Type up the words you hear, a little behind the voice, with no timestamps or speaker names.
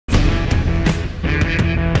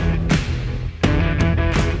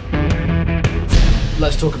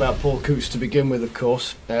Let's talk about Paul Coutts to begin with, of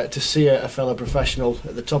course. To see a fellow professional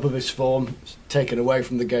at the top of his form taken away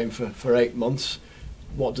from the game for 8 months,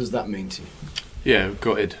 what does that mean to you? Yeah,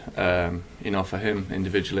 gutted. For him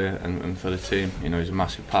individually and for the team. He's a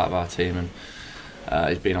massive part of our team, and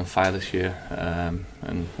he's been on fire this year.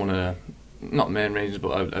 And one of the, not main reasons,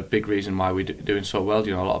 but a big reason why we're doing so well. A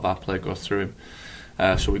lot of our play goes through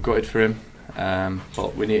him. So we're gutted for him.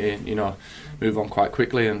 But we need to, move on quite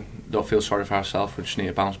quickly and don't feel sorry for ourselves. We just need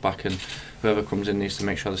to bounce back, and whoever comes in needs to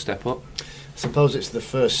make sure they step up. I suppose it's the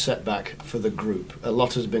first setback for the group. A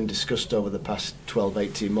lot has been discussed over the past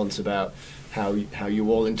 12-18 months about how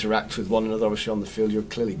you all interact with one another. Obviously on the field you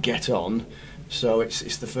clearly get on, so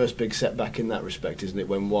it's the first big setback in that respect, isn't it,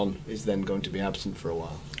 when one is then going to be absent for a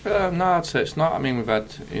while? No, I'd say it's not. I mean, we've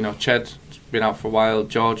had, Ched's been out for a while,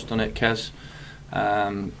 George done it, Kez.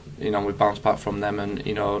 We've bounced back from them, and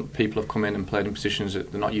people have come in and played in positions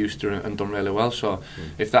that they're not used to and done really well. So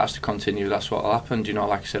if that's to continue, that's what will happen.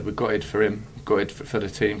 Like I said, we're gutted for him, gutted for the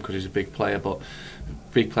team because he's a big player, but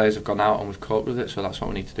big players have gone out and we've coped with it, so that's what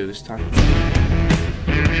we need to do this time.